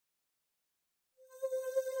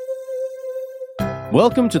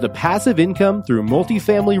Welcome to the Passive Income Through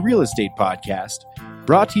Multifamily Real Estate podcast,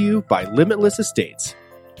 brought to you by Limitless Estates,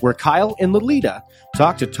 where Kyle and Lolita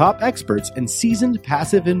talk to top experts and seasoned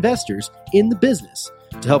passive investors in the business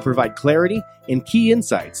to help provide clarity and key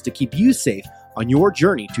insights to keep you safe on your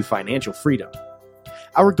journey to financial freedom.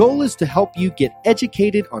 Our goal is to help you get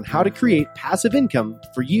educated on how to create passive income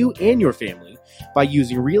for you and your family by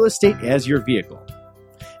using real estate as your vehicle.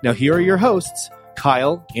 Now, here are your hosts,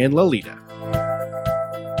 Kyle and Lolita.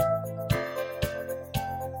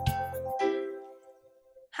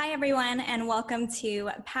 Hi, everyone, and welcome to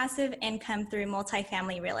Passive Income Through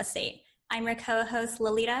Multifamily Real Estate. I'm your co-host,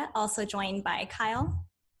 Lolita, also joined by Kyle.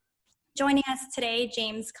 Joining us today,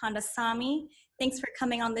 James Kandasamy. Thanks for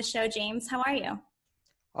coming on the show, James. How are you?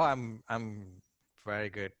 Oh, I'm very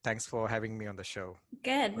good. Thanks for having me on the show.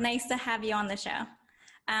 Good. Nice to have you on the show.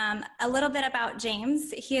 A little bit about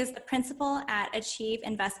James. He is the principal at Achieve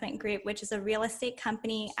Investment Group, which is a real estate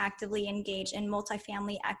company actively engaged in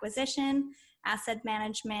multifamily acquisition, asset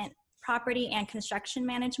management, property and construction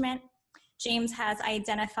management. James has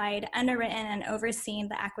identified, underwritten, and overseen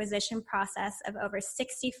the acquisition process of over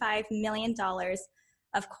 $65 million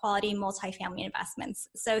of quality multifamily investments.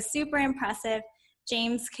 So super impressive.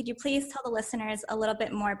 James, could you please tell the listeners a little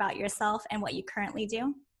bit more about yourself and what you currently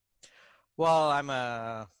do? Well, I'm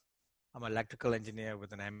an electrical engineer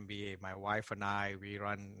with an MBA. My wife and I, we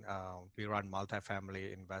run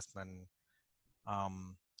multifamily investment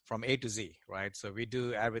from A to Z, right? So we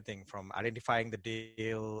do everything from identifying the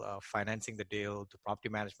deal, financing the deal, to property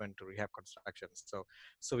management, to rehab construction. So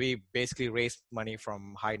we basically raise money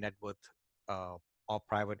from high net worth or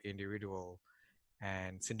private individual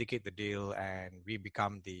and syndicate the deal, and we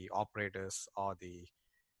become the operators or the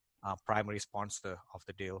primary sponsor of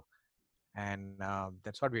the deal. And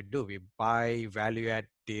that's what we do. We buy value-add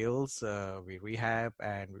deals, we rehab,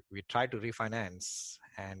 and we try to refinance,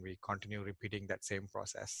 and we continue repeating that same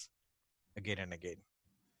process again and again.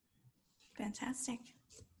 Fantastic.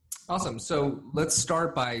 Awesome. So let's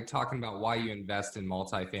start by talking about why you invest in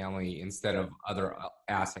multifamily instead of other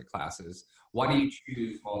asset classes. Why do you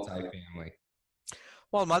choose multifamily?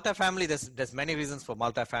 Well, multifamily, there's many reasons for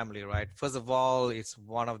multifamily, right? First of all, it's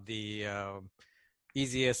one of the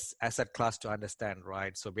easiest asset class to understand,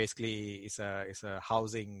 right? So basically, it's a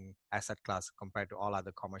housing asset class compared to all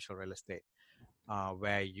other commercial real estate,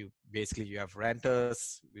 where you have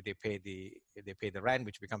renters, they pay the rent,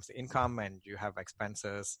 which becomes the income, and you have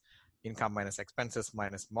expenses, income minus expenses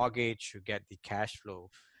minus mortgage, you get the cash flow.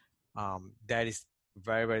 That is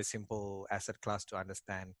very, very simple asset class to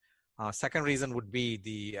understand. Second reason would be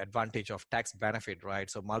the advantage of tax benefit, right?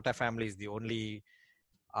 So multifamily is the only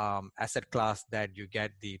asset class that you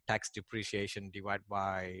get the tax depreciation divided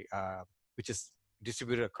by, which is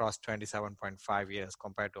distributed across 27.5 years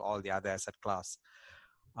compared to all the other asset class.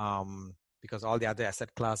 Because all the other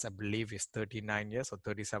asset class, I believe, is 39 years or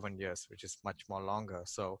 37 years, which is much more longer.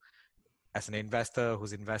 So as an investor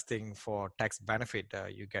who's investing for tax benefit,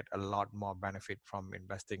 you get a lot more benefit from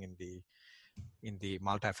investing in the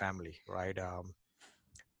multifamily, right?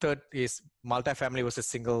 Third is multifamily versus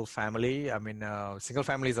single family. I mean, single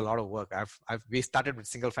family is a lot of work. We started with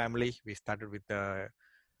single family. We started with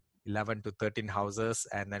 11 to 13 houses,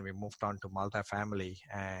 and then we moved on to multifamily,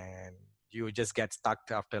 and you just get stuck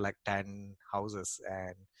after like 10 houses.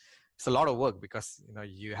 And it's a lot of work because,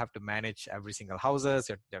 you have to manage every single houses.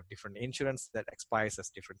 You have different insurance that expires at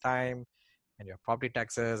different time, and you have property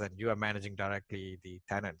taxes, and you are managing directly the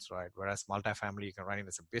tenants, right? Whereas multifamily, you can run it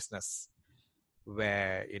as a business,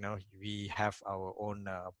 where we have our own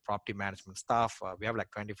property management staff. We have like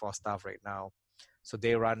 24 staff right now, so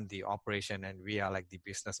they run the operation, and we are like the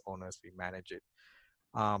business owners. We manage it.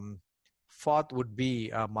 Fourth would be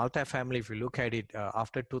multifamily. If you look at it,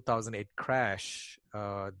 after 2008 crash,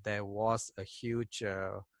 there was a huge,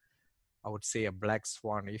 I would say, a black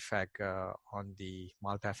swan effect on the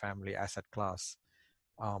multifamily asset class.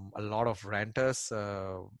 A lot of renters.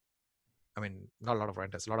 Not a lot of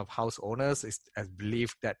renters, a lot of house owners has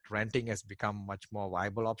believed that renting has become much more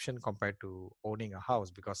viable option compared to owning a house,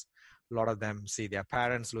 because a lot of them see their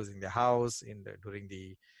parents losing their house during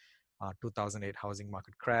the 2008 housing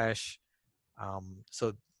market crash.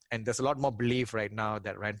 And there's a lot more belief right now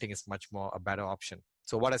that renting is much more a better option.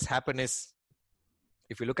 So what has happened is,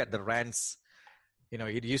 if you look at the rents,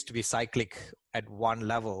 it used to be cyclic at one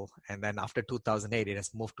level, and then after 2008, it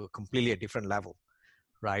has moved to a completely different level.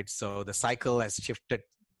 Right, so the cycle has shifted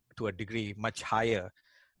to a degree much higher,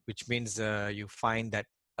 which means you find that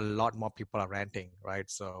a lot more people are renting, right?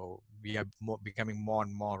 So we are becoming more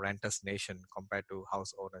and more renters nation compared to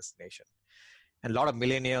house owners nation. And a lot of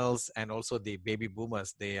millennials and also the baby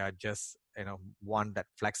boomers, they are just, want that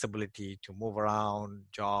flexibility to move around,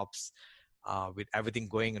 jobs, with everything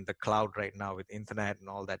going in the cloud right now with internet and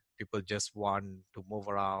all that. People just want to move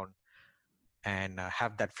around and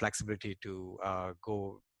have that flexibility to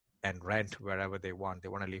go and rent wherever they want. They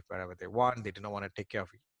want to live wherever they want. They do not want to take care of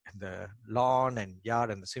the lawn and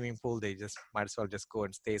yard and the swimming pool. They just might as well just go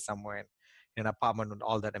and stay somewhere in an apartment with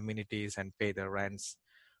all that amenities and pay their rents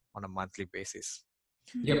on a monthly basis.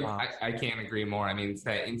 Yep, I can't agree more. I mean, it's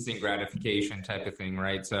that instant gratification type of thing,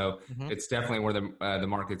 right? So it's definitely where the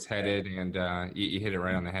market's headed, and you hit it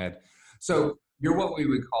right on the head. So you're what we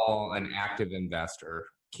would call an active investor.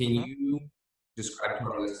 Can you describe to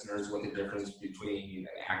our listeners what the difference between an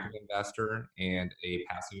active investor and a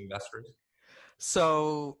passive investor is?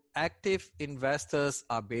 So active investors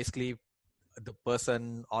are basically the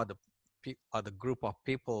person or the group of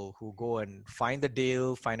people who go and find the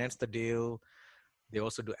deal, finance the deal. They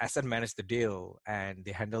also do asset manage the deal, and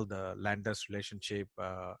they handle the lenders relationship,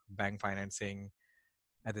 bank financing.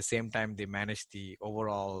 At the same time, they manage the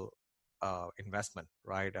overall investment,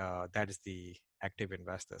 right? That is the active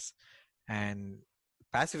investors. And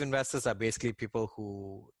passive investors are basically people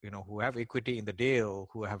who have equity in the deal,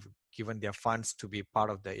 who have given their funds to be part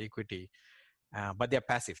of the equity, but they're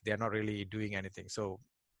passive. They're not really doing anything. So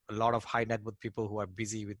a lot of high net worth people who are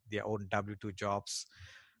busy with their own W-2 jobs,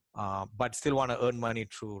 but still want to earn money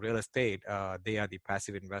through real estate, they are the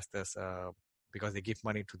passive investors, because they give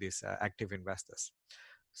money to these active investors.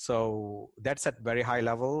 So that's at very high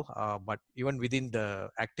level, but even within the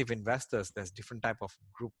active investors, there's different type of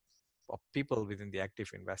group of people within the active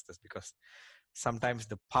investors, because sometimes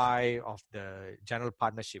the pie of the general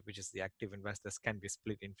partnership, which is the active investors, can be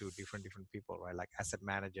split into different people, right? Like asset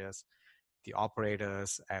managers, the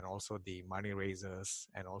operators, and also the money raisers,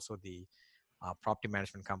 and also the property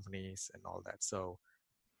management companies and all that. So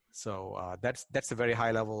that's a very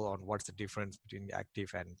high level on what's the difference between the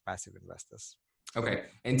active and passive investors. Okay.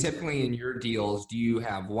 And typically in your deals, do you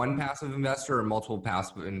have one passive investor or multiple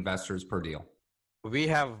passive investors per deal? We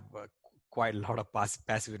have quite a lot of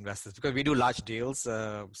passive investors because we do large deals.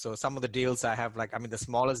 So some of the deals I have, the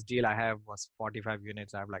smallest deal I have was 45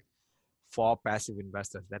 units. I have 4 passive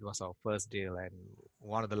investors. That was our first deal. And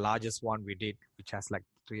one of the largest one we did, which has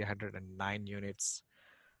 309 units,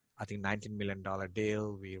 I think $19 million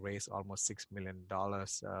deal. We raised almost $6 million.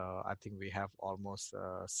 I think we have almost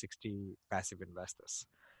 60 passive investors.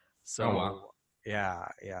 So, oh, wow. Yeah.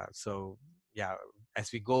 So, yeah,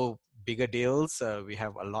 as we go bigger deals, we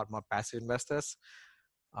have a lot more passive investors.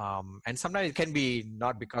 And sometimes it can be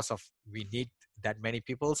not because of we need that many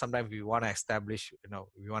people. Sometimes we want to establish,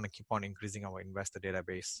 we want to keep on increasing our investor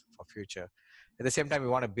database for future. At the same time, we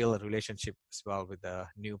want to build a relationship as well with the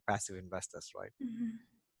new passive investors, right? Mm-hmm.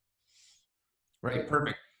 Right,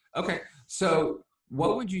 perfect. Okay, so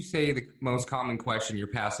what would you say the most common question your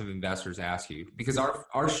passive investors ask you? Because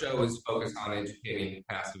our show is focused on educating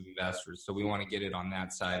passive investors, so we want to get it on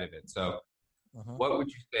that side of it. So what would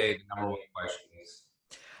you say the number one question is?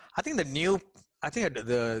 I think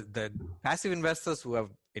the passive investors who have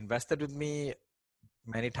invested with me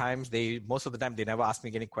many times, most of the time they never ask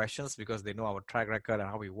me any questions because they know our track record and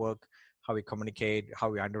how we work, how we communicate, how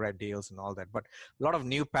we underwrite deals and all that. But a lot of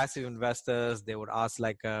new passive investors, they would ask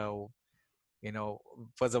first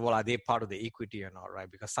of all, are they part of the equity or not,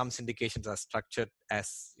 right? Because some syndications are structured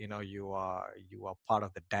as, you are part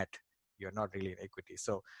of the debt. You're not really in equity.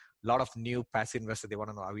 So a lot of new passive investors, they want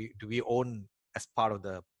to know, do we own as part of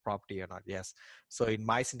the property or not? Yes. So in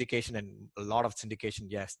my syndication and a lot of syndication,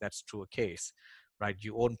 yes, that's true a case, right?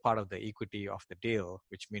 You own part of the equity of the deal,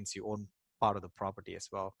 which means you own part of the property as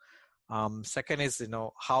well. Second is,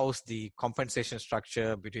 how's the compensation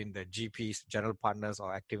structure between the GPs, general partners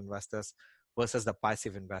or active investors versus the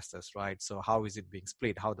passive investors, right? So how is it being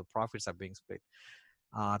split? How the profits are being split?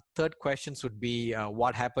 Third questions would be,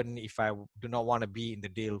 what happened if I do not want to be in the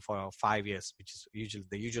deal for 5 years, which is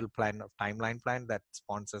the usual timeline plan that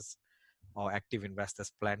sponsors or active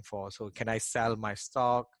investors plan for. So can I sell my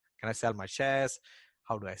stock? Can I sell my shares?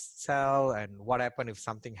 How do I sell? And what happened if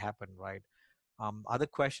something happened, right? Other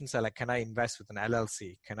questions are can I invest with an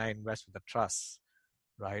LLC? Can I invest with a trust,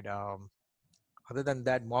 right? Other than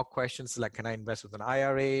that, more questions can I invest with an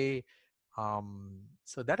IRA?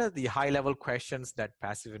 So that are the high-level questions that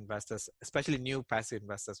passive investors, especially new passive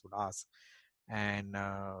investors, would ask. And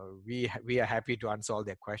we are happy to answer all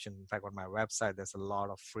their questions. In fact, on my website, there's a lot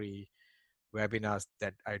of free webinars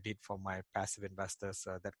that I did for my passive investors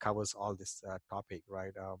that covers all this topic,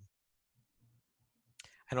 right?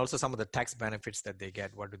 And also some of the tax benefits that they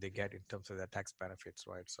get. What do they get in terms of their tax benefits,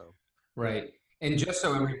 right? So, right. And just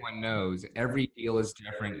so everyone knows, every deal is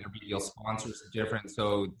different. Every deal sponsor is different.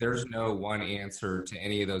 So there's no one answer to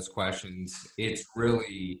any of those questions. It's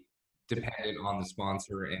really dependent on the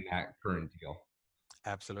sponsor and that current deal.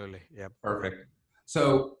 Absolutely. Yep. Perfect.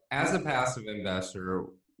 So as a passive investor,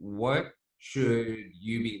 what should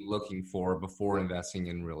you be looking for before investing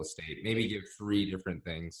in real estate? Maybe give 3 different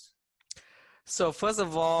things. So first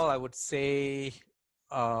of all, I would say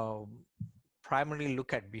primarily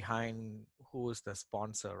look at behind who is the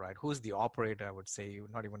sponsor, right? Who's the operator, I would say,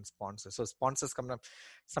 not even sponsor. So sponsors come up,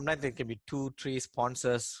 sometimes there can be 2, 3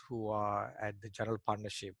 sponsors who are at the general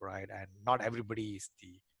partnership, right? And not everybody is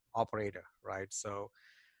the operator, right? So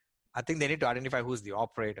I think they need to identify who's the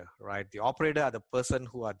operator, right? The operator are the person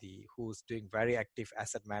who's doing very active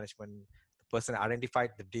asset management. The person identified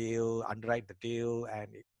the deal, underwrite the deal, and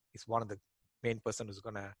is one of the main person who's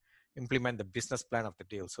going to implement the business plan of the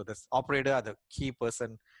deal. So this operator are the key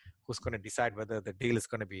person who's going to decide whether the deal is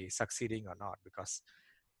going to be succeeding or not, because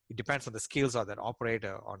it depends on the skills of that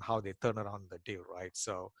operator on how they turn around the deal, right?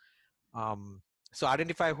 So, so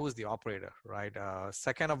identify who's the operator, right?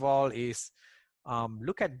 Second of all is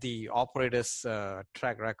look at the operator's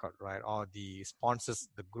track record, right? Or the sponsors,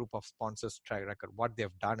 the group of sponsors' track record, what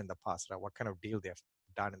they've done in the past, right? What kind of deal they've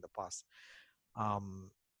done in the past.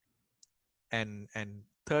 And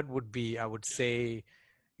third would be, I would say,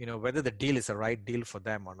 whether the deal is a right deal for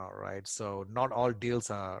them or not, right? So not all deals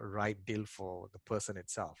are right deal for the person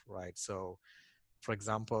itself, right? So, for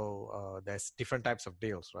example, there's different types of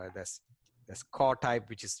deals, right? There's core type,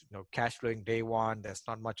 which is cash flowing day one. There's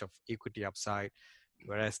not much of equity upside,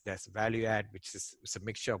 whereas there's value add, which is it's a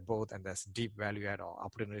mixture of both, and there's deep value add or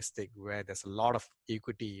opportunistic, where there's a lot of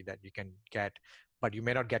equity that you can get, but you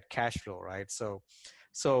may not get cash flow, right?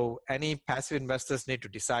 So any passive investors need to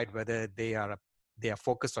decide whether they are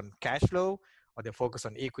focused on cash flow or they're focused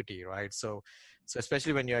on equity, right? So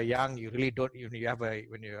especially when you're young, you really don't, you have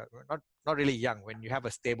when you're not really young, when you have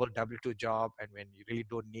a stable W-2 job and when you really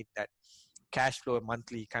don't need that cash flow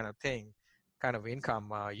monthly kind of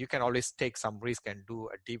income, you can always take some risk and do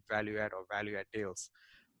a deep value add or value add deals.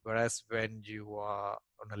 Whereas when you are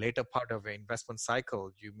on a later part of an investment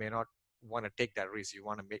cycle, you may not want to take that risk. You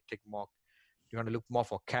want to look more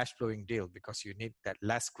for cash flowing deal, because you need that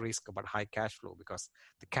less risk but high cash flow, because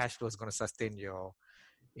the cash flow is going to sustain your,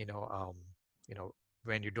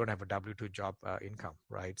 when you don't have a W-2 job income,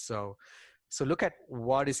 right? So look at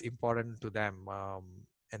what is important to them,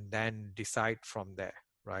 and then decide from there,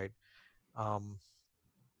 right?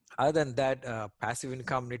 Other than that, passive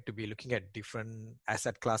income need to be looking at different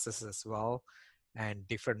asset classes as well and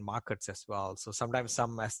different markets as well. So sometimes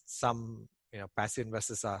some passive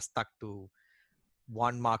investors are stuck to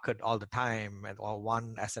one market all the time or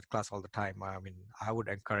one asset class all the time. I mean, I would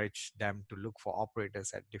encourage them to look for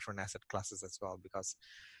operators at different asset classes as well, because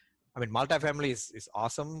I mean, multifamily is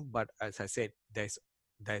awesome, but as I said, there's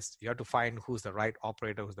you have to find who's the right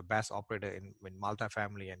operator, who's the best operator in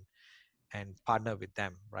multifamily, and partner with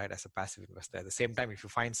them, right, as a passive investor. At the same time, if you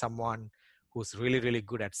find someone who's really, really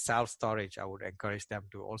good at self-storage, I would encourage them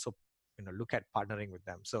to also look at partnering with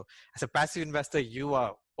them. So as a passive investor, you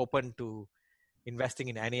are open to investing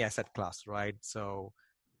in any asset class, right? So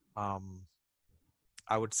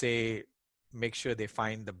I would say make sure they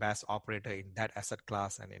find the best operator in that asset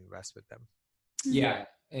class and invest with them. Yeah,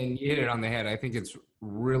 and you hit it on the head. I think it's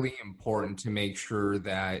really important to make sure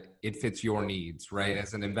that it fits your needs, right?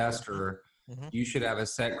 As an investor, you should have a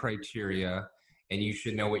set criteria and you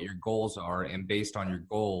should know what your goals are. And based on your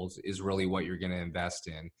goals is really what you're going to invest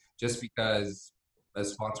in. Just because a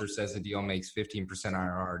sponsor says a deal makes 15%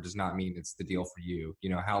 IRR does not mean it's the deal for you.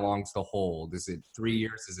 How long's the hold? Is it 3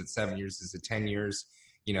 years? Is it 7 years? Is it 10 years?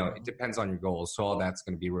 It depends on your goals. So all that's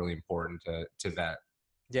going to be really important to vet.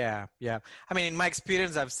 Yeah. I mean, in my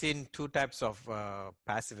experience, I've seen 2 types of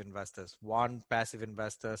passive investors. One, passive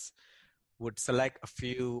investors would select a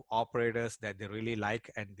few operators that they really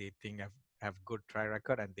like and they think have good track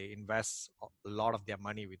record, and they invest a lot of their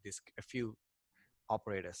money with a few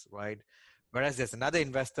operators, right? Whereas there's another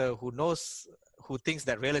investor who thinks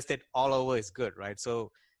that real estate all over is good, right?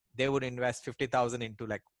 So they would invest 50,000 into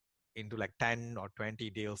like 10 or 20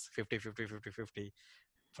 deals, 50,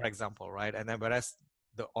 for example, right? And then whereas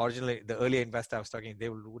the earlier investor I was talking, they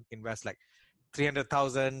would invest like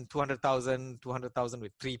 300,000, 200,000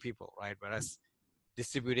 with 3 people, right? Whereas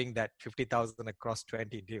distributing that 50,000 across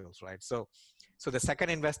 20 deals, right? So the second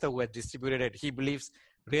investor who has distributed it, he believes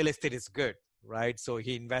real estate is good, right? So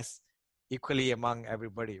he invests equally among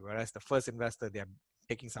everybody. Whereas the first investor, they are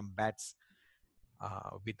taking some bets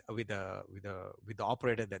with the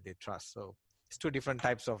operator that they trust. So it's two different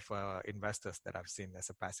types of investors that I've seen as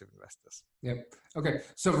a passive investors. Yep. Okay.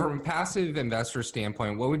 So from a passive investor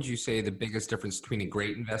standpoint, what would you say the biggest difference between a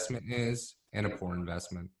great investment is and a poor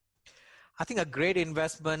investment? I think a great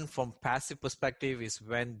investment from passive perspective is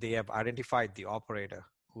when they have identified the operator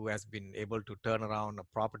who has been able to turn around a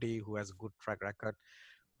property, who has a good track record.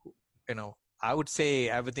 I would say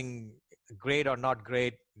everything great or not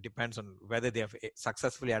great depends on whether they have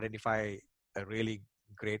successfully identified a really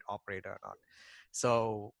great operator or not.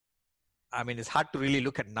 So, I mean, it's hard to really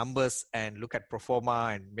look at numbers and look at pro forma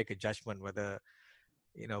and make a judgment whether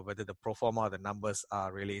the pro forma or the numbers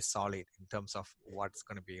are really solid in terms of what's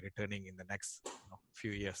going to be returning in the next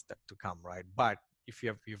few years to come, right? But if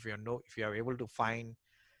you are able to find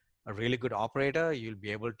a really good operator, you'll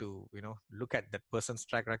be able to look at that person's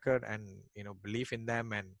track record and believe in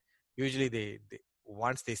them, and usually they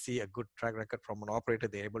once they see a good track record from an operator,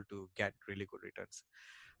 they're able to get really good returns.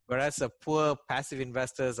 Whereas poor passive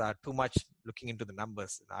investors are too much looking into the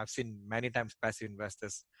numbers. I've seen many times passive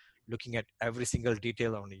investors looking at every single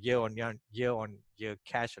detail on year-on-year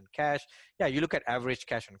cash on cash. Yeah, you look at average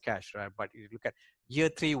cash on cash, right? But you look at year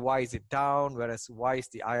 3, why is it down? Whereas why is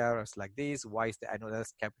the IRS like this? Why is the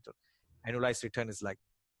annualized return is like,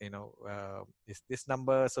 is this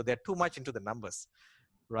number? So they're too much into the numbers,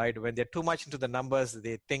 right? When they're too much into the numbers,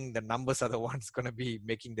 they think the numbers are the ones going to be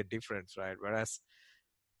making the difference, right? Whereas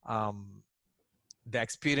the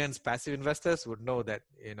experienced passive investors would know that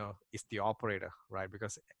it's the operator, right?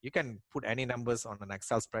 Because you can put any numbers on an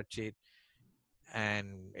Excel spreadsheet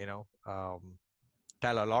and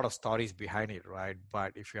tell a lot of stories behind it, right?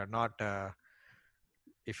 But if you're not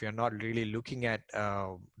really looking at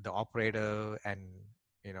the operator and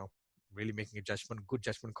really making a good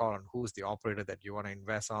judgment call on who's the operator that you want to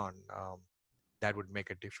invest on, that would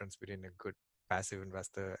make a difference between a good passive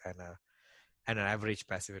investor and an average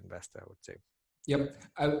passive investor, I would say. Yep.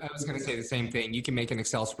 I was going to say the same thing. You can make an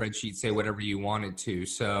Excel spreadsheet, say whatever you want it to.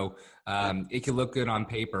 So it can look good on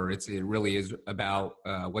paper. It really is about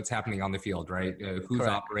what's happening on the field, right? Who's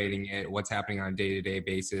Correct. Operating it, what's happening on a day-to-day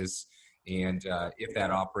basis, and if that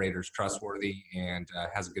operator is trustworthy and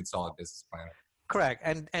has a good, solid business plan. Correct.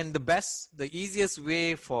 And the easiest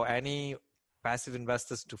way for any passive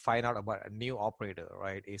investors to find out about a new operator,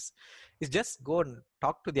 right, is just go and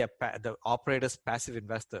talk to the operator's passive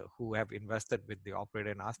investor who have invested with the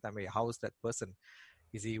operator and ask them, hey, how is that person?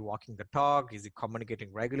 Is he walking the talk? Is he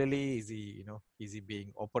communicating regularly? Is he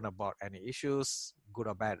being open about any issues, good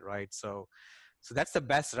or bad, right? So that's the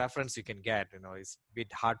best reference you can get. It's a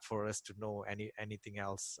bit hard for us to know anything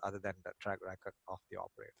else other than the track record of the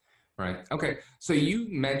operator. Right. Okay. So you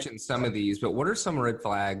mentioned some of these, but what are some red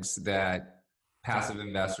flags that passive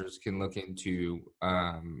investors can look into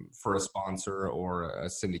for a sponsor or a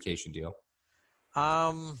syndication deal?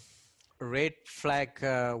 Red flag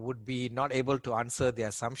would be not able to answer the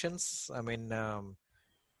assumptions. I mean,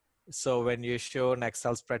 so when you show an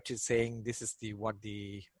Excel spreadsheet saying this is what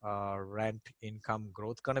the rent income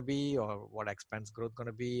growth going to be or what expense growth going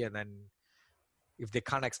to be, and then if they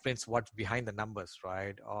can't explain what's behind the numbers,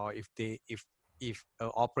 right? Or if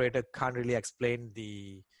an operator can't really explain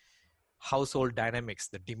the household dynamics,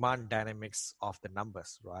 the demand dynamics of the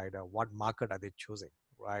numbers, right? What market are they choosing,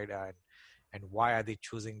 right? And why are they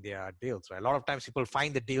choosing their deals, right? A lot of times people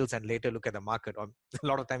find the deals and later look at the market. Or a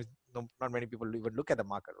lot of times, not many people even look at the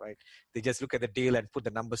market, right? They just look at the deal and put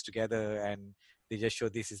the numbers together and they just show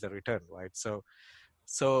this is the return, right? So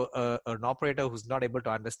an operator who's not able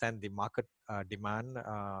to understand the market demand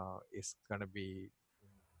is going to be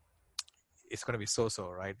so-so,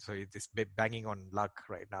 right? So it's banging on luck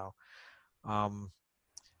right now.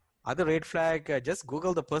 Other red flag, just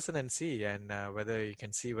Google the person and see, and whether you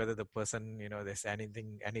can see whether the person, there's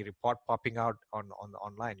any report popping out on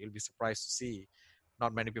online. You'll be surprised to see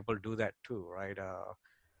not many people do that too, right?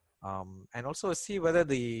 And also see whether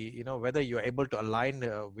whether you're able to align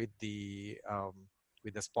with the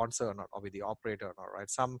sponsor or not, or with the operator or not, right?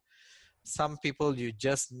 Some people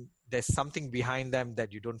there's something behind them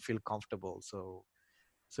that you don't feel comfortable, so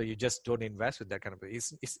you just don't invest with that kind of.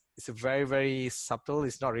 It's a very, very subtle.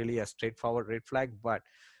 It's not really a straightforward red flag, but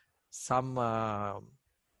some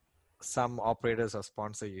operators or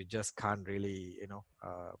sponsor, you just can't really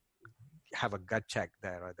have a gut check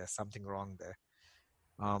there, or there's something wrong there.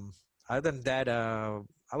 Other than that, I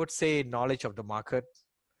would say knowledge of the market.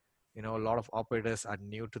 A lot of operators are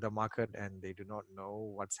new to the market and they do not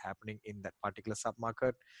know what's happening in that particular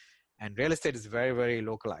sub-market. And real estate is very, very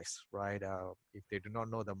localized, right? If they do not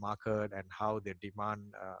know the market and how the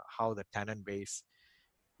demand, how the tenant base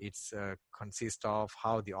consists of,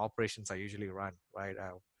 how the operations are usually run, right?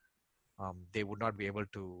 they would not be able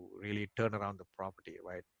to really turn around the property,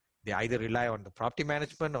 right? They either rely on the property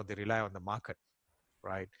management or they rely on the market,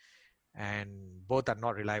 right? And both are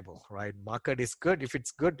not reliable, right? Market is good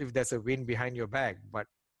if there's a wind behind your back, but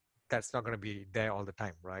that's not going to be there all the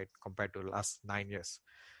time, right? Compared to the last 9 years.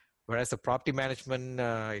 Whereas the property management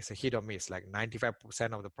is a hit or miss. Like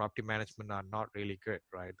 95% of the property management are not really good,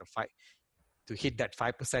 right? To hit that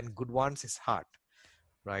 5% good ones is hard,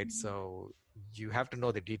 right? Mm-hmm. So you have to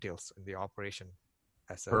know the details in the operation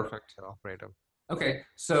as an operator. Okay,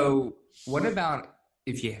 so what about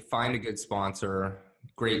if you find a good sponsor,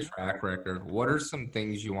 great track record, what are some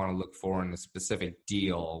things you want to look for in a specific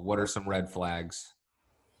deal? What are some red flags?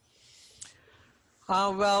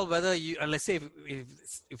 Well, whether let's say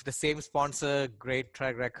if the same sponsor, great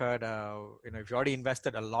track record, if you already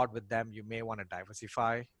invested a lot with them, you may want to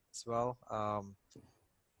diversify as well.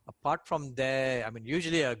 Apart from there,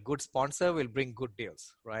 usually a good sponsor will bring good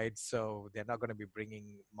deals, right? So they're not going to be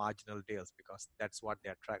bringing marginal deals because that's what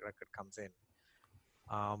their track record comes in.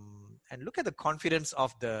 And look at the confidence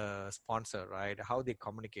of the sponsor, right? How they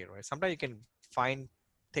communicate, right? Sometimes you can find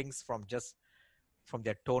things from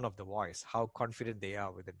their tone of the voice, how confident they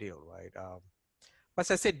are with the deal, right? As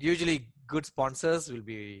I said, usually good sponsors will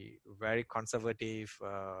be very conservative,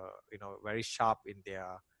 very sharp in their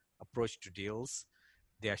approach to deals.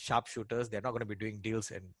 They are sharpshooters. They're not going to be doing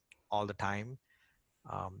deals all the time.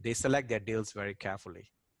 They select their deals very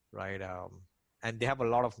carefully, right? And they have a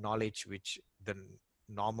lot of knowledge which the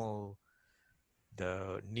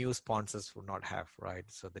new sponsors will not have, right?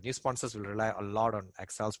 So the new sponsors will rely a lot on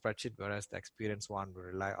Excel spreadsheet, whereas the experienced one will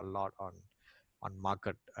rely a lot on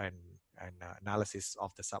market and analysis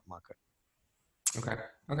of the sub-market.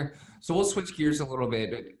 Okay. So we'll switch gears a little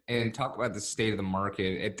bit and talk about the state of the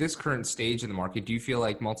market. At this current stage of the market, do you feel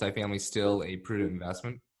like multifamily is still a prudent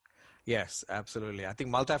investment? Yes, absolutely. I think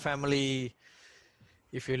multifamily,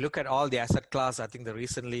 if you look at all the asset class, I think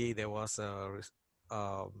recently there was a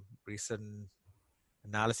recent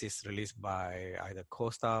analysis released by either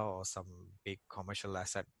Costa or some big commercial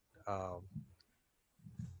asset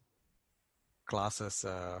classes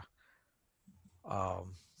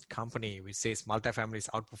company which says multifamily is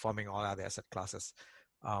outperforming all other asset classes.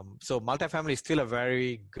 So multifamily is still a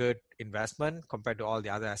very good investment compared to all the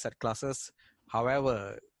other asset classes.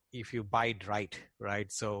 However, if you buy it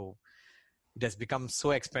right? So it has become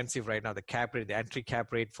so expensive right now. The entry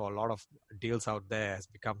cap rate for a lot of deals out there has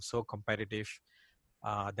become so competitive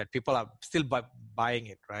that people are still buying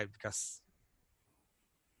it, right? Because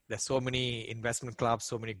there's so many investment clubs,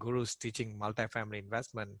 so many gurus teaching multifamily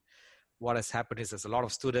investment. What has happened is there's a lot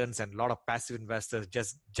of students and a lot of passive investors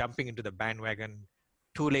just jumping into the bandwagon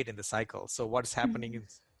too late in the cycle. So what's happening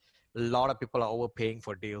is a lot of people are overpaying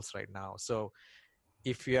for deals right now. So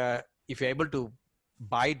if you're able to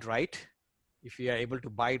buy it right, if you are able to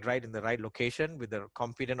buy it right in the right location with a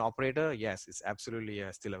competent operator, yes, it's absolutely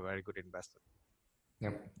still a very good investment.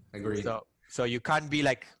 Yep, agreed. So you can't be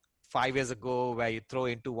like 5 years ago where you throw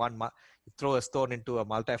a stone into a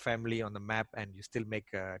multifamily on the map and you still make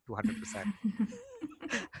 200%.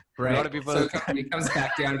 Right. A lot of people. So it comes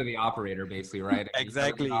back down to the operator, basically, right?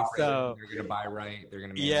 Exactly. So they're going to buy right. They're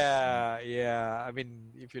going to. Yeah. I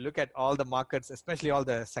mean, if you look at all the markets, especially all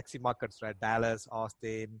the sexy markets, right? Dallas,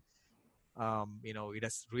 Austin. It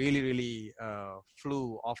has really, really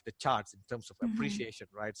flew off the charts in terms of appreciation,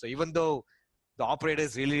 right? So even though the operator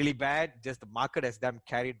is really, really bad, just the market has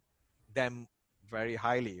carried them very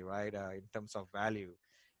highly, right? In terms of value,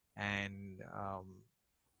 and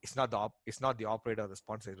it's not the operator or the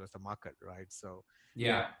sponsor; it was the market, right? So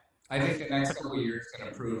yeah, I think the next couple of years is going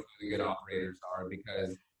to prove who the good operators are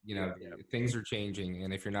because things are changing,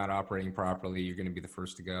 and if you're not operating properly, you're going to be the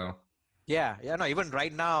first to go. Yeah. No, even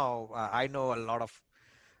right now, I know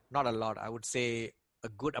not a lot, I would say a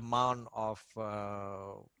good amount of,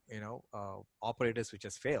 operators which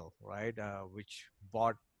has failed, right? Which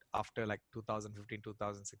bought after like 2015,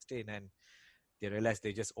 2016, and they realized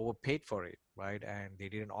they just overpaid for it, right? And they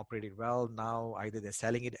didn't operate it well. Now, either they're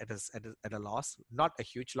selling it at a loss, not a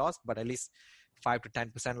huge loss, but at least 5 to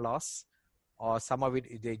 10% loss, or some of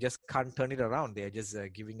it, they just can't turn it around. They're just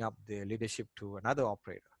giving up the leadership to another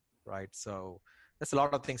operator. Right. So there's a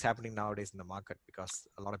lot of things happening nowadays in the market because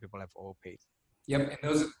a lot of people have overpaid. Yep. And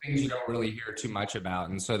those are things you don't really hear too much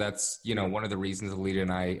about. And so that's, one of the reasons Alida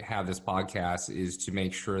and I have this podcast is to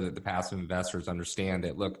make sure that the passive investors understand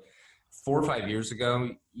that, look, 4 or 5 years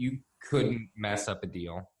ago, you couldn't mess up a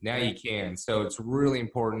deal. Now you can. So it's really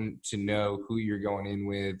important to know who you're going in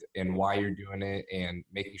with and why you're doing it and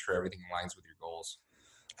making sure everything aligns with your goals.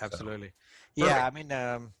 Absolutely. So, yeah. I mean,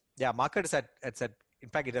 market is at in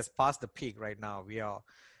fact, it has passed the peak right now.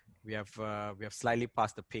 we have slightly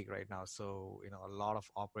passed the peak right now. So a lot of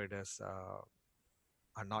operators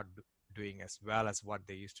are not doing as well as what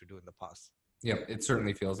they used to do in the past. Yep, it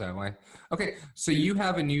certainly feels that way. Okay, so you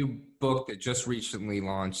have a new book that just recently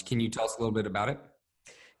launched. Can you tell us a little bit about it?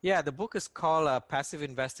 Yeah, the book is called Passive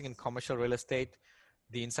Investing in Commercial Real Estate,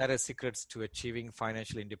 The Insider Secrets to Achieving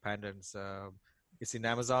Financial Independence. It's in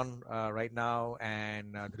Amazon right now.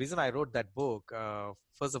 And the reason I wrote that book,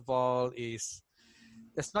 first of all, is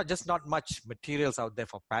there's not much materials out there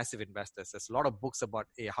for passive investors. There's a lot of books about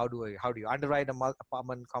how do you underwrite a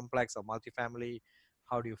apartment complex or multifamily,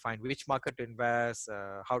 how do you find which market to invest,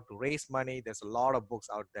 how to raise money. There's a lot of books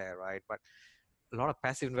out there, right? But a lot of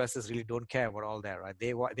passive investors really don't care about all that, right?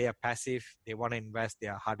 They are passive. They want to invest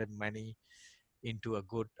their hard-earned money into a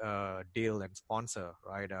good deal and sponsor,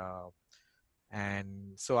 right?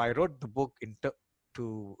 And so I wrote the book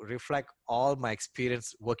to reflect all my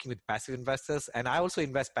experience working with passive investors. And I also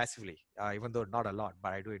invest passively, even though not a lot,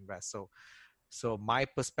 but I do invest. So my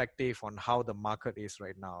perspective on how the market is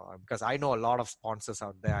right now, because I know a lot of sponsors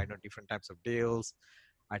out there. I know different types of deals.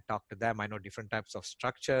 I talk to them. I know different types of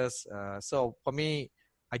structures. So for me,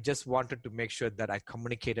 I just wanted to make sure that I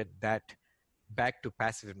communicated that back to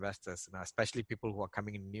passive investors, especially people who are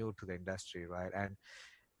coming in new to the industry, right?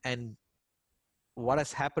 And what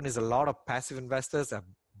has happened is a lot of passive investors have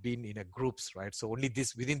been in a groups, right? So only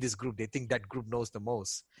within this group, they think that group knows the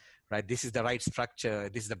most, right? This is the right structure.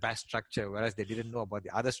 This is the best structure, whereas they didn't know about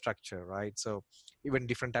the other structure, right? So even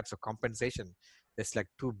different types of compensation, there's like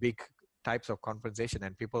two big types of compensation,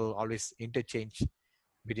 and people always interchange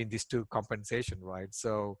between these two compensation, right?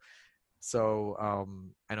 So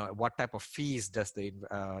I know what type of fees does the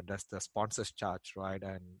sponsors charge, right?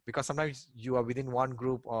 And because sometimes you are within one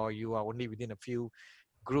group or you are only within a few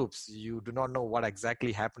groups, you do not know what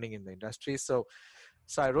exactly happening in the industry. So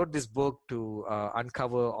I wrote this book to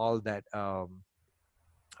uncover all that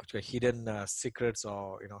hidden secrets,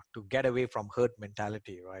 or to get away from herd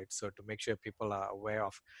mentality, right? So to make sure people are aware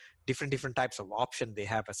of different types of option they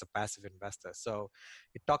have as a passive investor. So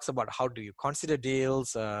it talks about how do you consider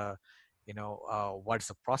deals, what's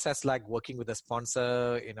the process like working with a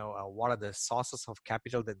sponsor, what are the sources of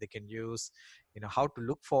capital that they can use, how to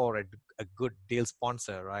look for a good deal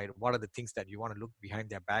sponsor, right? What are the things that you want to look behind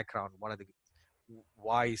their background? What are the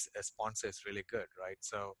why is a sponsor is really good, right?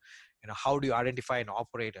 So how do you identify an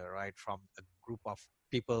operator, right, from a group of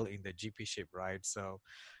people in the GP ship, right? So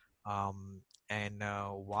and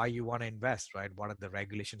why you want to invest, right? What are the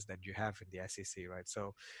regulations that you have in the SEC, right?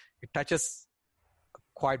 So it touches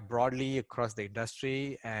quite broadly across the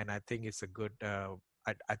industry, and I think it's a good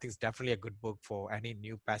I think it's definitely a good book for any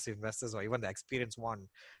new passive investors or even the experienced one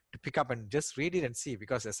to pick up and just read it and see,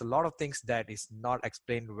 because there's a lot of things that is not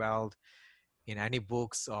explained well in any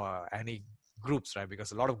books or any groups, right?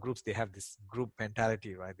 Because a lot of groups, they have this group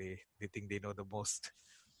mentality, right? They think they know the most.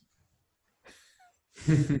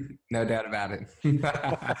 No doubt about it.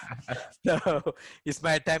 So it's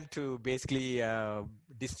my attempt to basically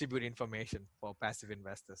distribute information for passive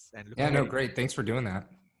investors. And great. Thanks for doing that.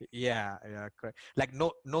 Yeah, correct. Like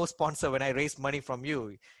no sponsor, when I raise money from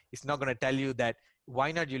you, it's not going to tell you that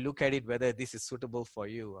why not you look at it whether this is suitable for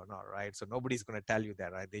you or not, right? So nobody's going to tell you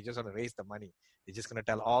that, right? They just want to raise the money. They're just going to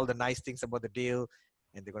tell all the nice things about the deal,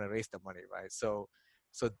 and they're going to raise the money, right? So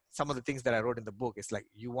some of the things that I wrote in the book is like,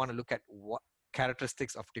 you want to look at what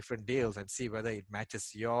characteristics of different deals and see whether it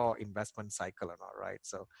matches your investment cycle or not, right?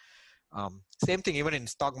 So same thing even in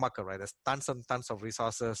stock market, right? There's tons and tons of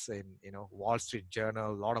resources in Wall Street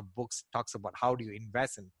Journal. A lot of books talks about how do you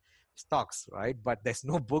invest in stocks, right? But there's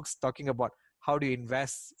no books talking about how do you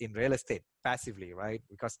invest in real estate passively, right?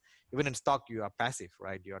 Because even in stock you are passive,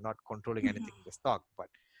 right? You are not controlling anything in the stock, but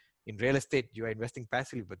in real estate you are investing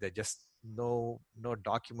passively, but there's just no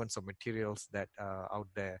documents or materials that are out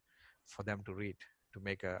there for them to read to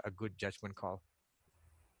make a good judgment call.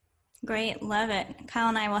 Great. Love it. Kyle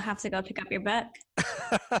and I will have to go pick up your book.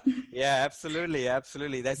 Yeah,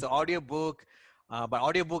 absolutely. There's an audiobook, but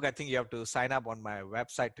audiobook, I think you have to sign up on my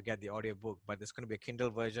website to get the audiobook, but there's going to be a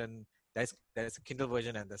Kindle version. There's a Kindle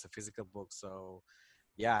version and there's a physical book. So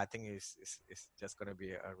yeah, I think it's just going to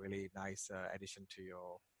be a really nice addition to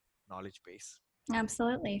your knowledge base.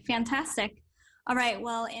 Absolutely. Fantastic. All right.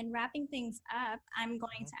 Well, in wrapping things up, I'm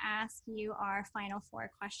going to ask you our final 4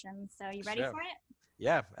 questions. So you ready for it?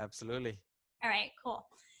 Yeah, absolutely. All right, cool.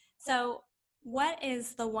 So what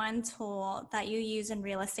is the one tool that you use in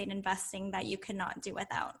real estate investing that you could not do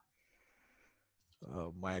without?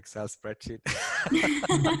 My Excel spreadsheet.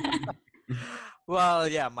 Well,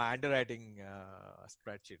 yeah, my underwriting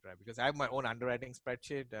spreadsheet, right? Because I have my own underwriting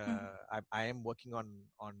spreadsheet. I am working on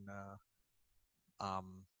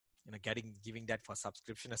giving that for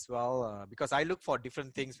subscription as well, because I look for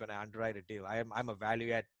different things when I underwrite a deal. I'm a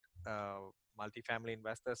value add multifamily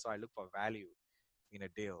investor, so I look for value in a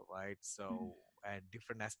deal, right? So and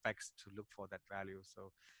different aspects to look for that value.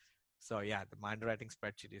 So yeah, the underwriting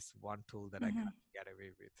spreadsheet is one tool that I can't get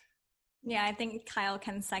away with. Yeah, I think Kyle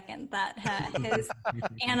can second that. His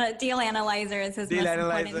deal analyzer is his Deal most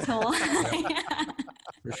analyzer. important tool.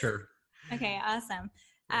 For sure. Okay, awesome.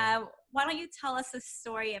 Why don't you tell us a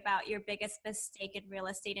story about your biggest mistake in real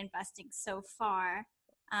estate investing so far,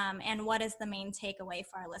 and what is the main takeaway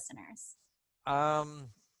for our listeners?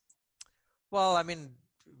 Well, I mean,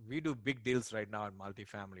 we do big deals right now in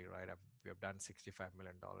multifamily, right? We have done $65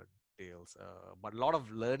 million deals. But a lot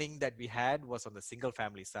of learning that we had was on the single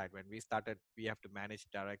family side. When we started, we have to manage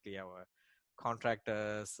directly our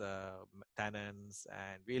contractors, tenants,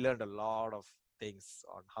 and we learned a lot of things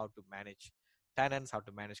on how to manage tenants, how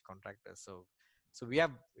to manage contractors. So we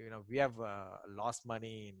have lost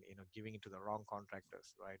money in giving it to the wrong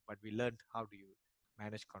contractors, right? But we learned how do you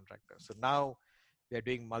manage contractors. So now we are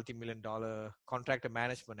doing multi-million-dollar contractor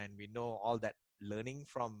management, and we know all that learning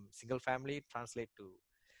from single family translate to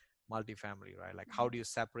multifamily, right? Like how do you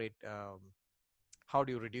separate, how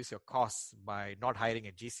do you reduce your costs by not hiring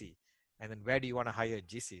a GC, and then where do you want to hire a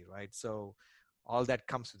GC, right? So all that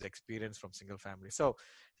comes with experience from single family. So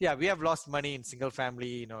yeah, we have lost money in single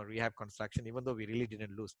family, rehab construction, even though we really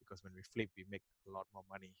didn't lose, because when we flip, we make a lot more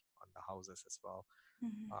money on the houses as well.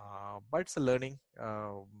 But it's a learning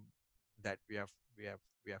that we have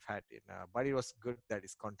had in, but it was good that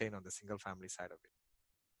it's contained on the single family side of it.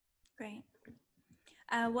 Great.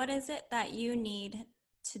 What is it that you need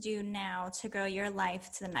to do now to grow your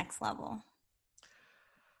life to the next level?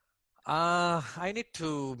 I need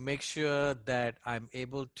to make sure that I'm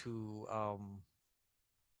able to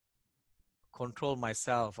control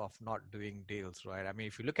myself of not doing deals, right? I mean,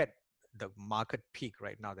 if you look at the market peak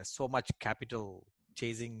right now, there's so much capital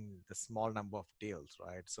chasing the small number of deals,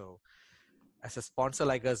 right? So as a sponsor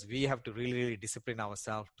like us, we have to really, really discipline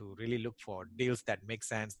ourselves to really look for deals that make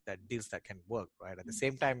sense, that deals that can work, right? At the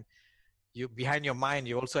same time, you behind your mind,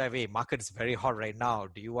 you also have a market is very hot right now.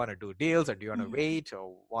 Do you want to do deals, or do you want to wait,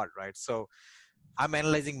 or what, right? So I'm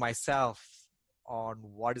analyzing myself on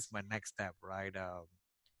what is my next step, right?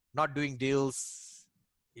 Not doing deals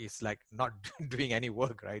is like not doing any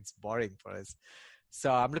work, right? It's boring for us.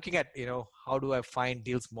 So I'm looking at, how do I find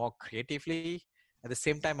deals more creatively? At the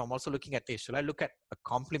same time, I'm also looking at, should I look at a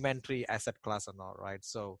complementary asset class or not, right?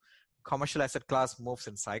 So commercial asset class moves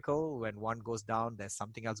in cycle. When one goes down, there's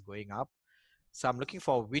something else going up. So I'm looking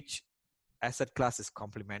for which asset class is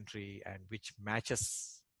complementary and which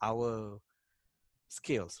matches our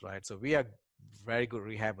skills, right? So we are very good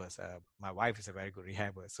rehabbers. My wife is a very good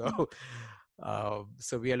rehabber. So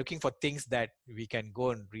so we are looking for things that we can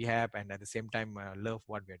go and rehab and at the same time love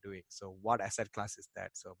what we're doing. So what asset class is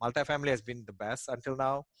that? So multifamily has been the best until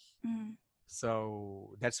now.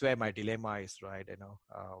 So that's where my dilemma is, right?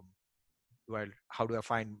 How do I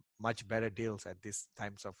find much better deals at these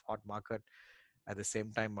times of hot market? At the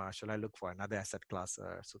same time, shall I look for another asset class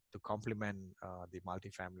so to complement the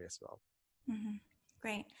multifamily as well?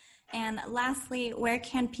 Great. And lastly, where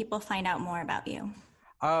can people find out more about you?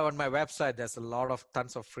 On my website, there's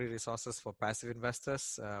tons of free resources for passive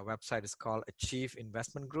investors. Website is called Achieve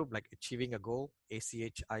Investment Group, like achieving a goal,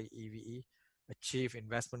 ACHIEVE,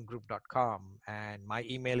 achieveinvestmentgroup.com. And my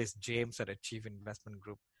email is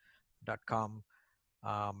james@achieveinvestmentgroup.com.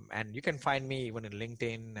 And you can find me even in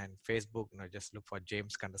LinkedIn and Facebook. Just look for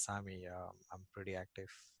James Kandasamy. I'm pretty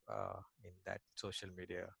active in that social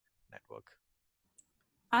media network.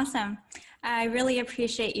 Awesome. I really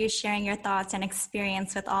appreciate you sharing your thoughts and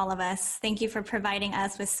experience with all of us. Thank you for providing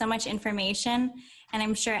us with so much information, and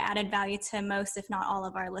I'm sure added value to most, if not all,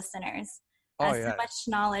 of our listeners. So much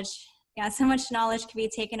knowledge can be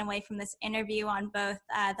taken away from this interview on both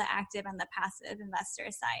the active and the passive investor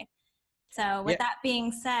side. So with that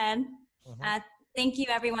being said, thank you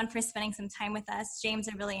everyone for spending some time with us. James,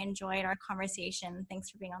 I really enjoyed our conversation. Thanks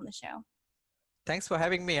for being on the show. Thanks for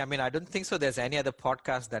having me. I mean, I don't think so there's any other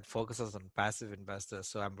podcast that focuses on passive investors.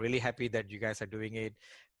 So I'm really happy that you guys are doing it.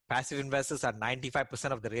 Passive investors are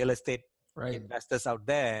 95% of the real estate investors out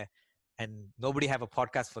there, and nobody have a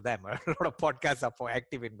podcast for them. A lot of podcasts are for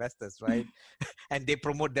active investors, right? And they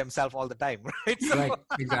promote themselves all the time, right? So, right,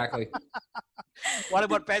 exactly. What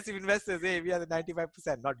about passive investors? Hey, we are the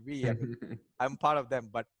 95%, not we. I mean, I'm part of them,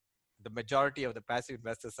 but the majority of the passive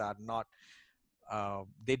investors are not.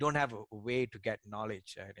 They don't have a way to get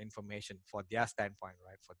knowledge and information for their standpoint,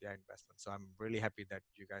 right? For their investment. So I'm really happy that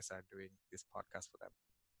you guys are doing this podcast for them.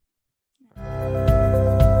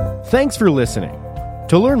 Thanks for listening.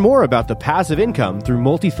 To learn more about the Passive Income Through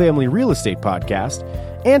Multifamily Real Estate podcast,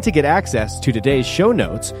 and to get access to today's show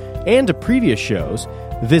notes and to previous shows,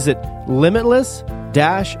 visit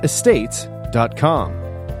limitless-estates.com.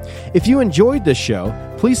 If you enjoyed this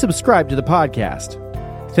show, please subscribe to the podcast.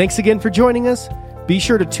 Thanks again for joining us. Be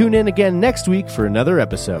sure to tune in again next week for another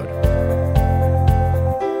episode.